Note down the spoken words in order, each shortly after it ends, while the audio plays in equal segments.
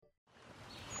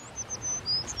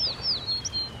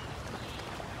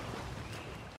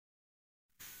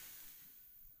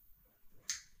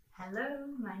Hello,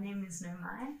 my name is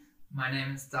Nomai, My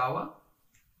name is Dawa.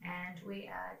 and we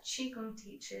are Qigong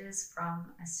teachers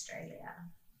from Australia.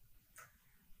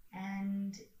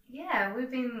 And yeah,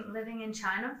 we've been living in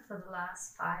China for the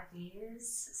last 5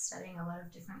 years, studying a lot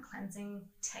of different cleansing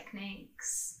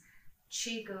techniques,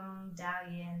 Qigong,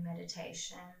 Daoyin,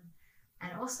 meditation,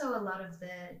 and also a lot of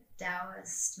the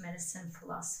Taoist medicine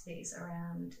philosophies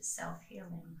around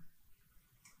self-healing.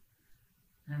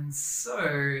 And so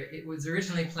it was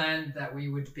originally planned that we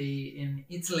would be in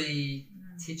Italy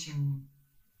teaching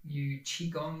you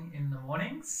Qigong in the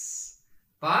mornings,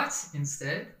 but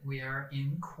instead we are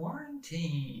in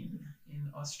quarantine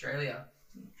in Australia.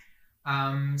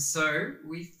 So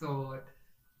we thought,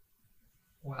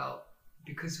 well,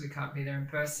 because we can't be there in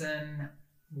person,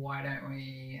 why don't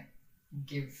we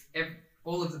give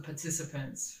all of the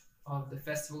participants of the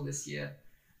festival this year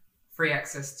free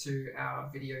access to our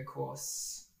video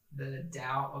course, The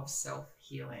Tao of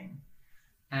Self-Healing.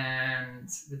 And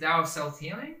the Tao of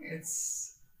Self-Healing,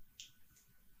 it's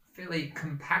a fairly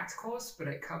compact course, but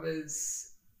it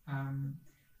covers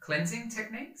cleansing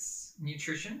techniques,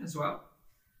 nutrition as well,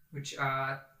 which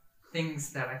are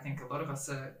things that I think a lot of us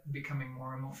are becoming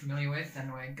more and more familiar with,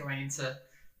 and we're going into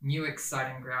new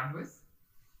exciting ground with.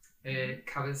 It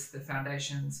covers the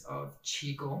foundations of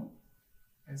Qigong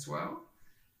as well.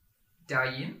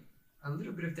 Daoyin, a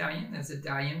little bit of Daoyin. There's a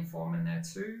Daoyin form in there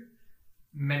too.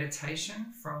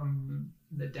 Meditation from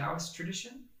the Taoist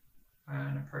tradition,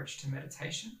 an approach to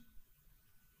meditation.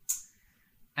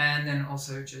 And then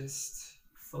also just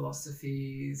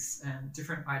philosophies and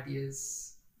different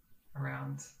ideas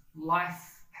around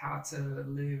life, how to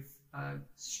live a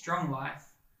strong life,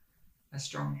 a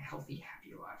strong, healthy,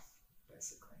 happy life,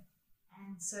 basically.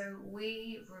 And so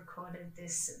we recorded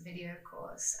this video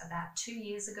course about 2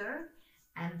 years ago,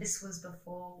 and this was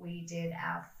before we did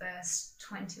our first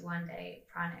 21-day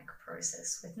pranic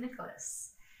process with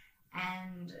Nicholas.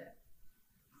 And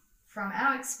from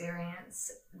our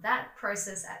experience, that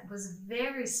process was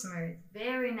very smooth,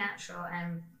 very natural,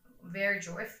 and very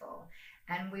joyful.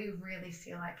 And we really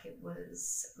feel like it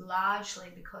was largely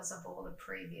because of all the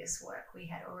previous work we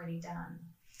had already done.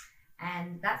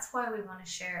 And that's why we want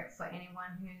to share it for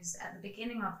anyone who's at the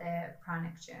beginning of their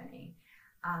pranic journey.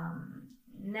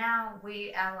 Now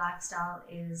our lifestyle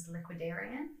is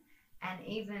liquidarian, and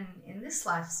even in this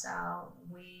lifestyle,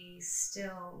 we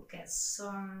still get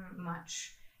so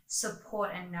much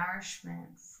support and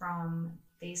nourishment from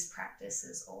these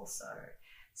practices also.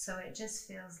 So it just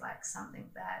feels like something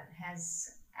that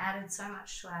has added so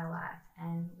much to our life,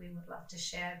 and we would love to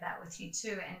share that with you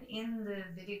too. And in the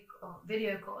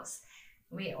video course,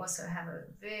 we also have a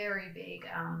very big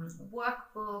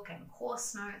workbook and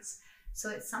course notes. So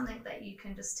it's something that you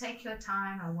can just take your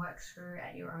time and work through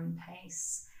at your own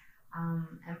pace.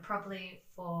 And probably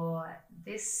for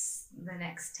the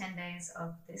next 10 days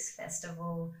of this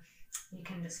festival, you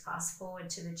can just fast forward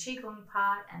to the Qigong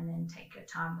part and then take your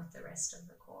time with the rest of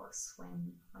the course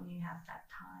when you have that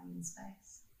time and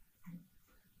space.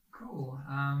 Cool.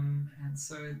 And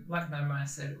so, like Nomai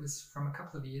said, it was from a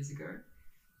couple of years ago.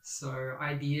 So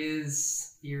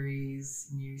ideas,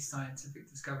 theories, new scientific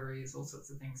discoveries, all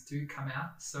sorts of things do come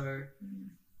out. So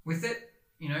with it,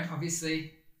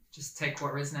 obviously just take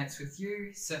what resonates with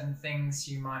you. Certain things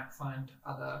you might find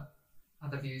other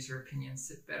views or opinions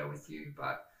sit better with you.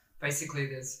 But basically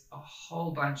there's a whole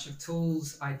bunch of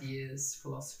tools, ideas,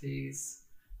 philosophies,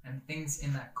 and things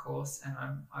in that course. And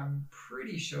I'm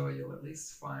pretty sure you'll at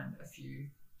least find a few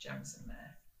gems in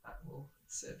there that will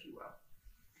serve you well.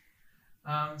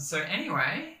 So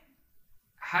anyway,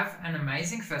 have an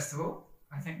amazing festival.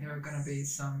 I think there are going to be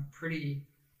some pretty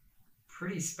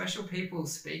special people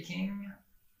speaking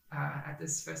at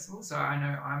this festival. So I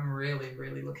know I'm really,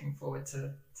 really looking forward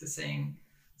to seeing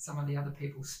some of the other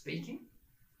people speaking.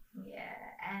 Yeah,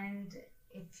 and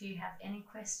if you have any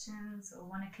questions or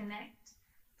want to connect,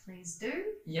 please do.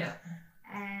 Yeah.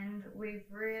 And we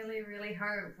really, really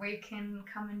hope we can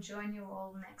come and join you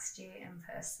all next year in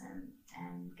person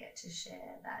and get to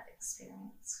share that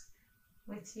experience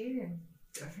with you.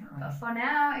 Definitely. But for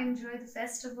now, enjoy the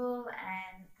festival,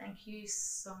 and thank you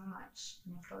so much,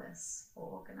 Nicholas, for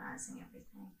organising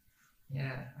everything.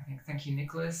 Yeah, I think thank you,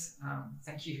 Nicholas.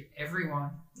 Thank you,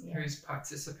 everyone who's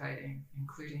participating,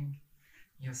 including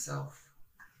yourself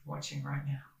watching right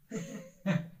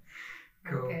now.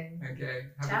 Cool. Okay.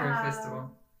 Have a great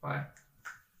festival. Bye.